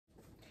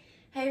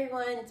Hey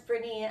everyone, it's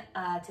Brittany.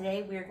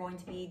 Today we are going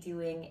to be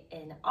doing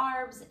an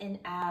arms and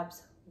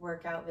abs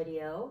workout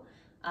video.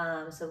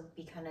 So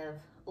be kind of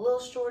a little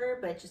shorter,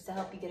 but just to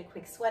help you get a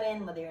quick sweat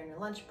in, whether you're on your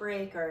lunch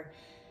break or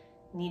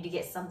need to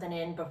get something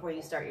in before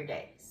you start your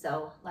day.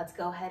 So let's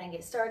go ahead and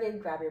get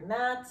started. Grab your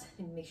mat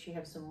and make sure you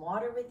have some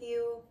water with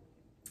you,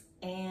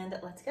 and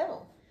let's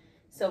go.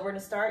 So we're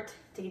gonna start.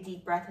 Take a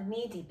deep breath with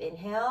me. Deep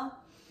inhale.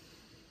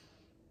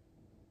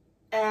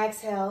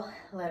 Exhale,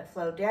 let it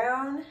flow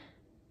down.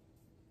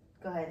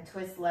 Go ahead and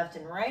twist left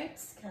and right,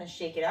 kind of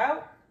shake it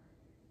out.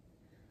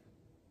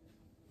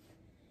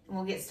 And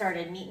we'll get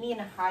started. Meet me in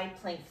a high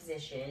plank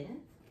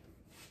position.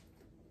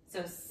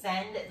 So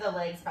send the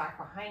legs back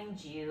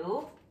behind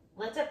you.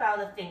 Lift up out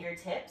of the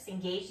fingertips,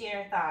 engage the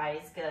inner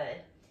thighs,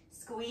 good.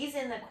 Squeeze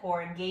in the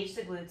core, engage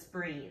the glutes,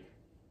 breathe.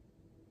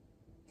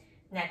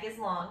 Neck is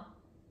long.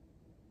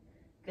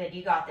 Good,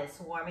 you got this.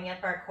 Warming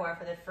up our core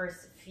for the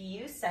first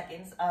few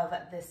seconds of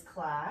this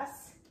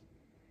class.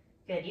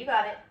 Good, you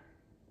got it.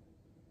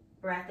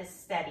 Breath is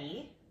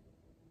steady.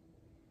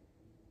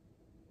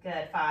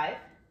 Good, 5,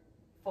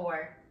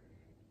 4,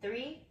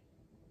 3,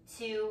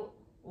 2,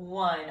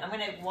 1. I'm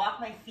gonna walk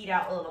my feet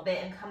out a little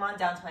bit and come on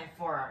down to my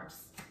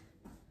forearms.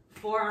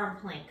 Forearm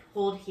plank,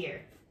 hold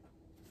here.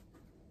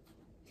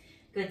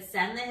 Good,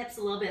 send the hips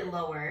a little bit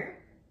lower.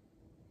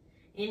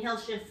 Inhale,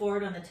 shift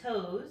forward on the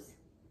toes.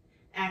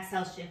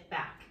 Exhale, shift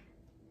back.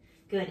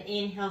 Good,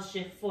 inhale,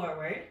 shift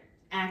forward.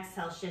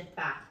 Exhale, shift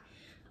back.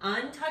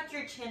 Untuck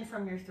your chin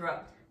from your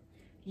throat.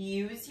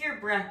 Use your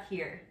breath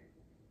here.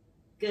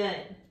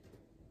 Good.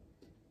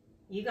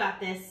 You got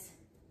this.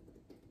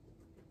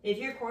 If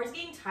your core is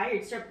getting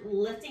tired, start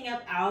lifting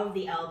up out of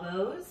the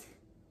elbows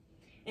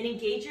and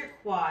engage your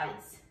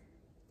quads.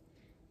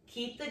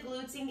 Keep the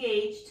glutes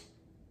engaged.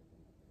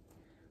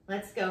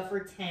 Let's go for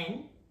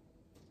 10,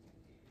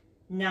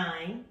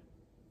 9,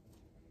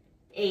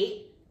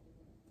 8,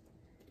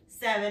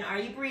 7. Are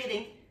you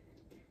breathing?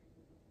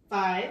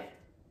 5,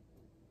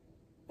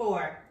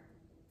 4,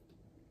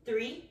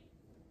 3,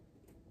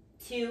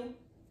 2,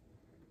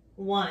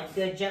 1.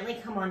 Good. Gently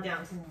come on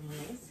down to the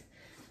knees.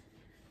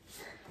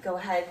 Go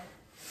ahead.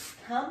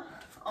 Come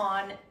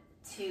on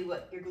to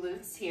your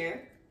glutes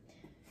here.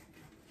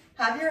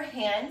 Have your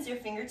hands, your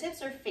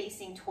fingertips are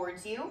facing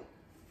towards you.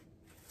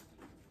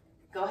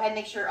 Go ahead and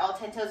make sure all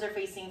 10 toes are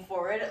facing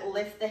forward.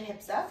 Lift the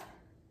hips up.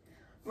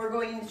 We're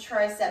going to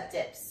tricep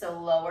dips. So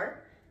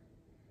lower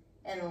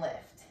and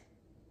lift.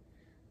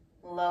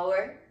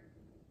 Lower,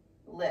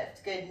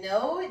 lift. Good.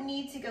 No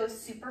need to go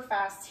super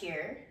fast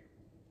here.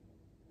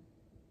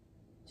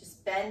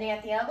 Just bending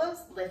at the elbows,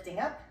 lifting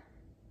up.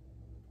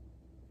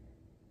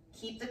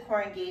 Keep the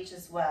core engaged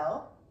as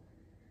well.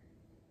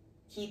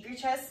 Keep your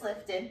chest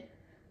lifted.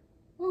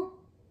 Woo.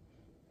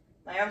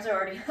 My arms are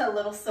already a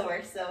little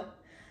sore, so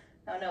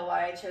I don't know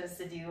why I chose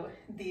to do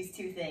these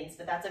two things,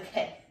 but that's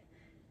okay.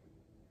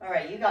 All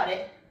right, you got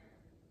it.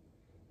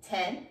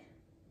 10,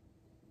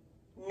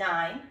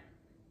 9,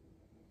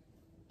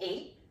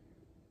 8,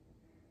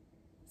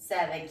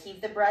 7.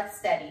 Keep the breath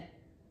steady.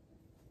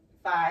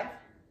 5,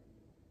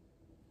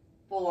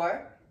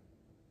 4,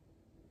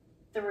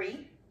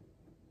 3,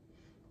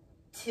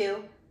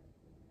 2,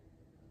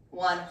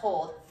 1.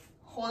 Hold.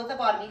 Hold at the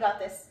bottom. You got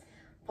this.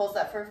 Pulse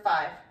up for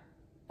 5,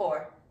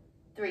 4,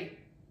 3,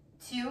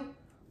 2,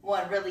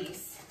 1.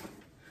 Release.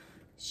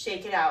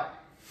 Shake it out.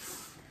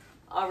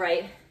 All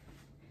right.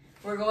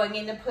 We're going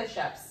into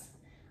push-ups.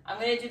 I'm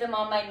going to do them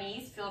on my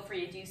knees. Feel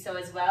free to do so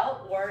as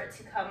well, or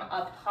to come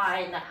up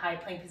high in that high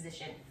plank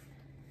position.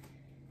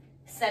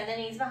 Send the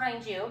knees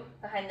behind you,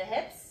 behind the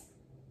hips.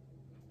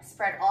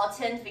 Spread all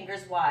 10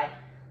 fingers wide.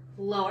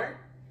 Lower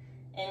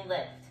and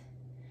lift.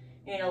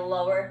 You're gonna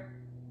lower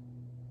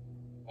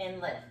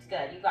and lift.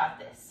 Good, you got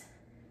this.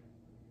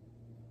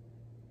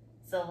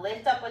 So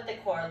lift up with the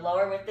core,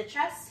 lower with the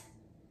chest,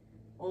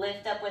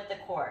 lift up with the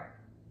core.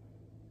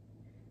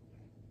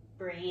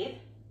 Breathe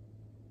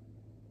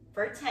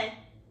for 10,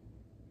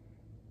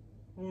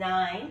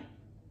 9,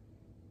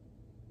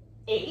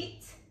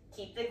 8,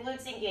 keep the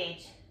glutes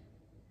engaged.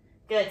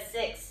 Good,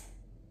 6,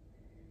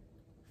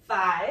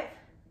 5,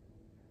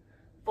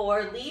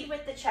 4, lead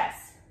with the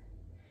chest.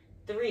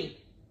 3,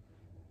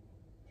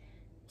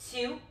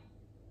 2,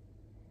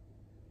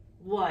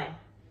 1.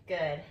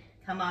 Good.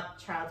 Come up,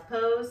 child's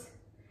pose.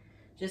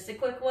 Just a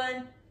quick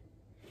one.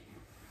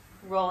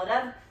 Roll it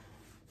up.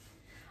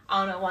 I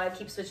don't know why I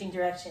keep switching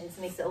directions.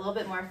 Makes it a little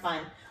bit more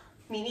fun.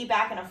 Meet me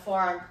back in a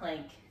forearm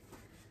plank.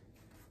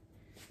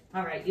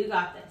 All right, you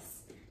got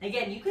this.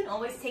 Again, you can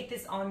always take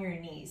this on your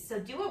knees. So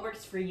do what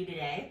works for you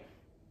today.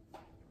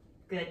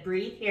 Good,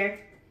 breathe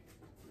here.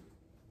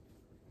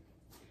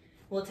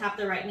 We'll tap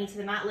the right knee to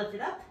the mat, lift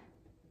it up.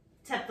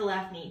 Tap the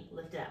left knee,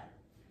 lift it up.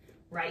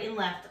 Right and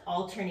left,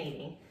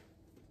 alternating.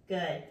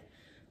 Good.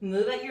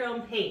 Move at your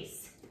own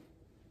pace.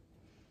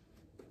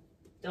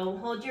 Don't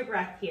hold your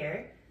breath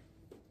here.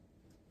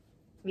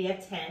 We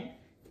have 10,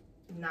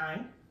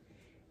 9,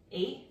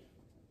 8,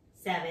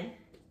 7,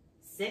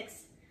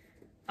 6,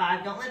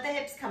 5. Don't let the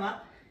hips come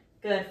up.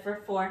 Good,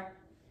 for 4,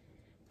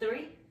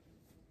 3,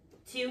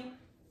 2,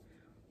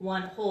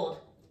 1, hold.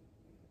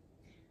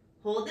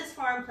 Hold this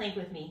forearm plank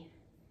with me.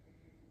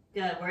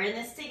 Good, we're in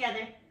this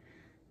together.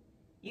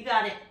 You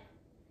got it.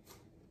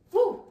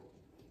 Woo!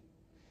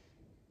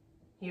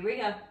 Here we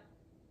go.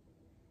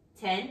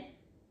 10,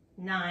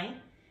 9,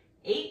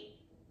 8,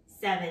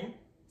 7,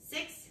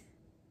 6,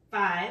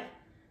 5,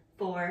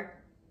 4,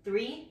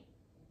 3,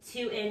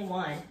 2, and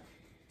 1.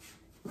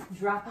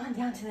 Drop on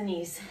down to the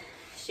knees.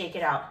 Shake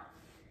it out.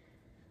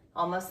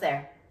 Almost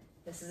there.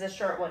 This is a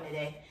short one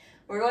today.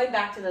 We're going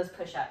back to those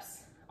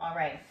push-ups. All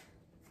right.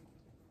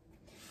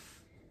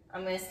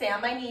 I'm going to stay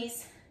on my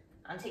knees.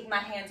 I'm taking my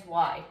hands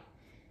wide.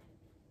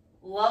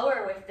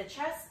 Lower with the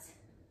chest.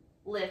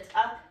 Lift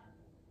up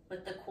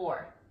with the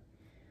core.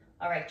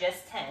 All right,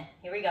 just 10.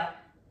 Here we go.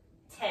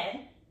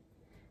 10,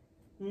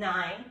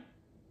 9,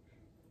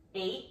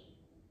 8,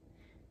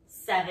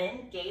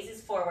 7, gaze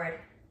is forward.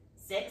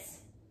 6,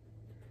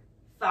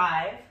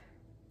 5,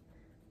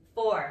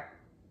 4,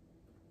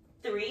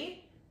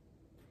 3,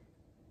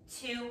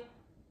 2,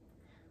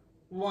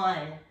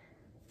 1.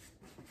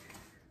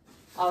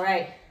 All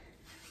right.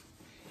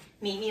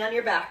 Meet me on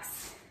your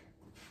backs.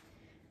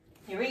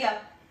 Here we go.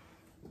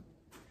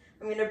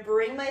 I'm going to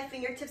bring my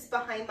fingertips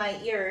behind my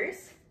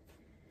ears.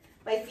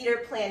 My feet are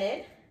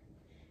planted.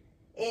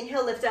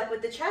 Inhale, lift up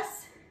with the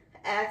chest.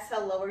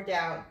 Exhale, lower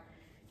down.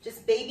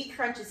 Just baby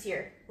crunches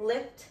here.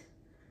 Lift,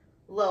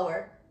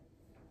 lower,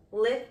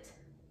 lift,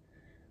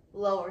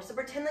 lower. So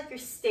pretend like you're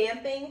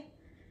stamping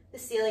the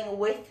ceiling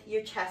with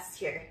your chest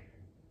here.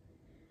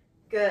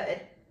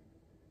 Good.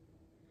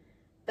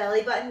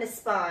 Belly button to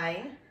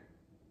spine.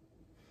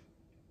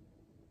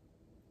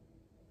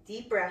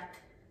 Deep breath.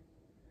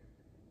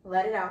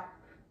 Let it out.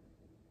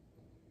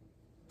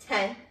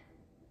 10,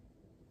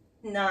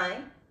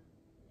 9,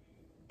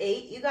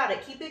 8, you got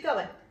it. Keep it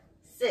going.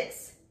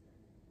 6,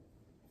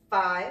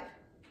 5,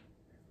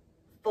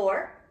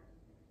 4,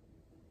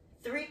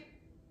 3,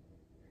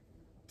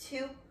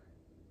 2,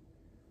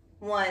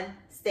 1.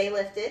 Stay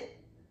lifted.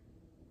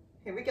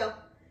 Here we go.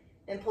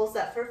 And pulse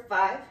up for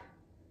 5,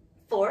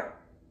 4,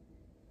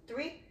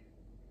 3,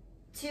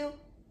 2,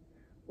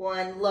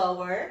 1.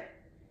 Lower.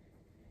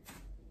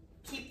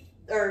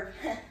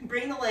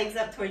 Bring the legs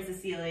up towards the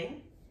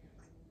ceiling.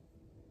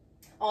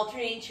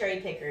 Alternating cherry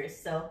pickers.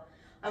 So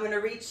I'm going to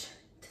reach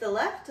to the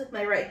left with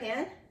my right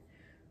hand,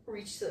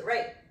 reach to the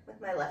right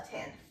with my left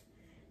hand.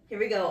 Here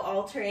we go,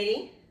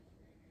 alternating.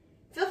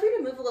 Feel free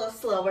to move a little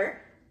slower.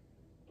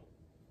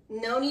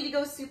 No need to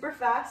go super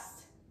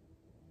fast.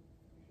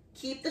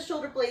 Keep the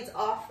shoulder blades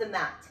off the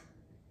mat.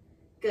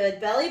 Good,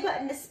 belly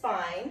button to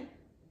spine.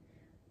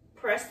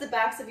 Press the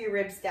backs of your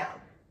ribs down.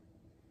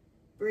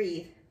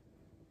 Breathe.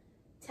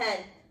 10,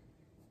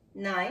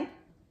 9,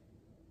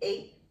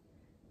 8,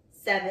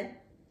 7,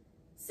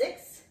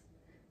 6,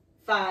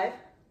 5,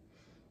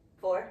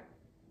 4,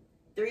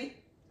 3,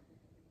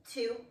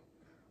 2,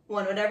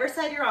 1. Whatever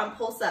side you're on,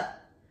 pulse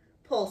up.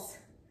 Pulse.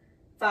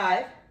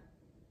 5,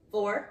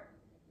 4,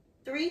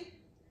 3,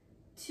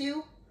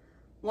 2,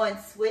 1.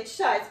 Switch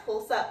sides,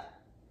 pulse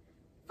up.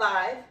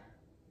 5,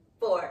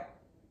 4,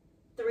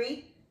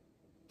 3,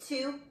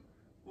 2,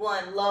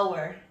 1.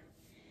 Lower.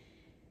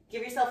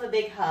 Give yourself a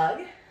big hug.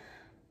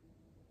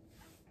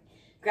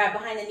 Grab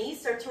behind the knees,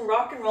 start to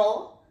rock and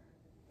roll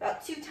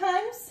about 2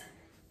 times.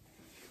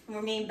 And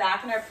remain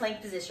back in our plank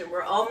position.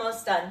 We're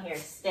almost done here.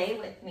 Stay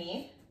with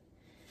me.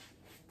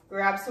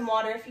 Grab some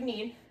water if you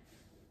need.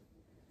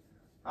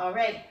 All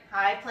right,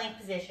 high plank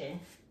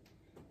position.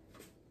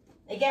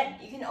 Again,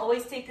 you can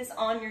always take this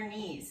on your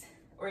knees,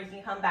 or you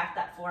can come back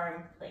that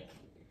forearm plank.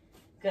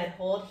 Good,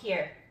 hold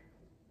here.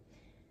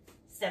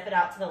 Step it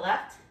out to the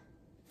left,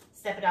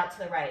 step it out to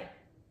the right.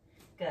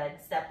 Good,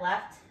 step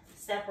left,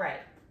 step right.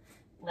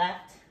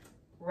 Left,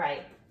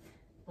 right,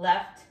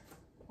 left,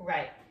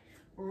 right.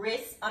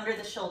 Wrists under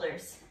the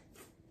shoulders.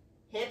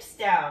 Hips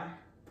down.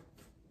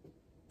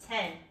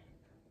 10,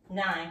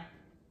 9,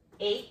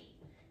 8,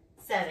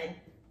 7,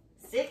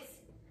 6,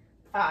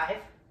 5,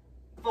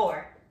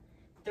 4,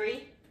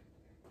 3,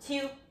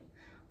 2,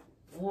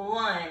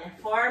 1.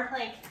 Forearm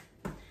plank.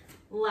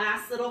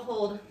 Last little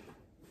hold.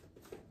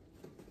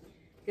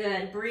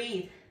 Good,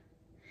 breathe.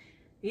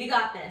 You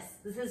got this.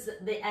 This is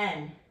the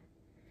end.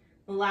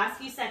 The last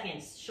few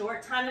seconds,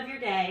 short time of your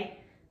day,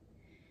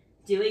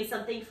 doing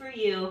something for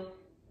you.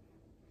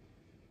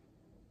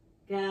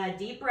 Good,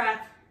 deep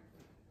breath.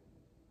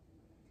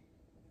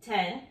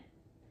 10,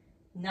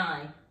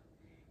 9,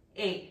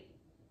 8,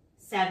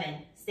 7,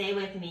 stay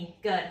with me.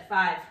 Good,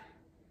 5,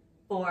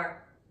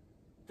 4,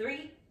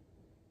 3,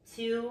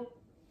 2,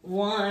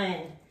 1.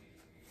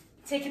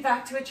 Take it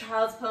back to a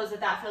child's pose if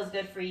that feels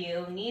good for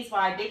you. Knees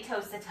wide, big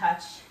toes to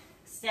touch.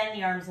 Extend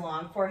the arms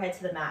long, forehead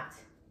to the mat.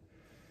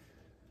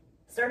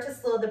 Start to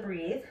slow the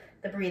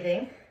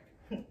breathing.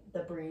 The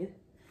breathe.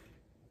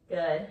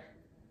 Good.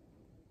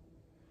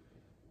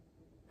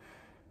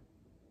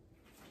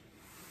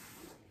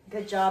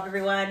 Good job,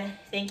 everyone.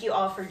 Thank you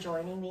all for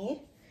joining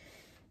me.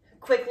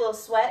 Quick little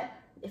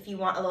sweat. If you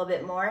want a little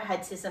bit more,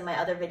 head to some of my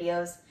other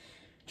videos.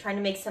 Trying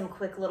to make some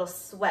quick little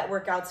sweat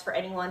workouts for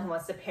anyone who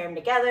wants to pair them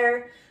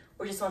together,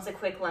 or just wants a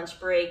quick lunch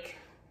break,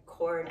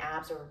 core and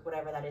abs, or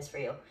whatever that is for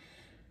you.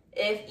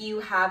 If you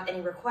have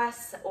any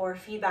requests or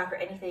feedback or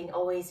anything,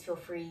 always feel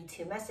free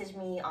to message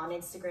me on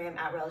Instagram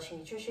at Relishing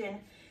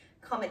Nutrition.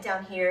 Comment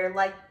down here,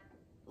 like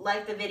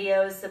the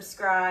videos,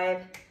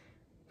 subscribe,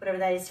 whatever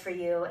that is for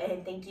you.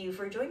 And thank you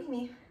for joining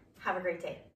me. Have a great day.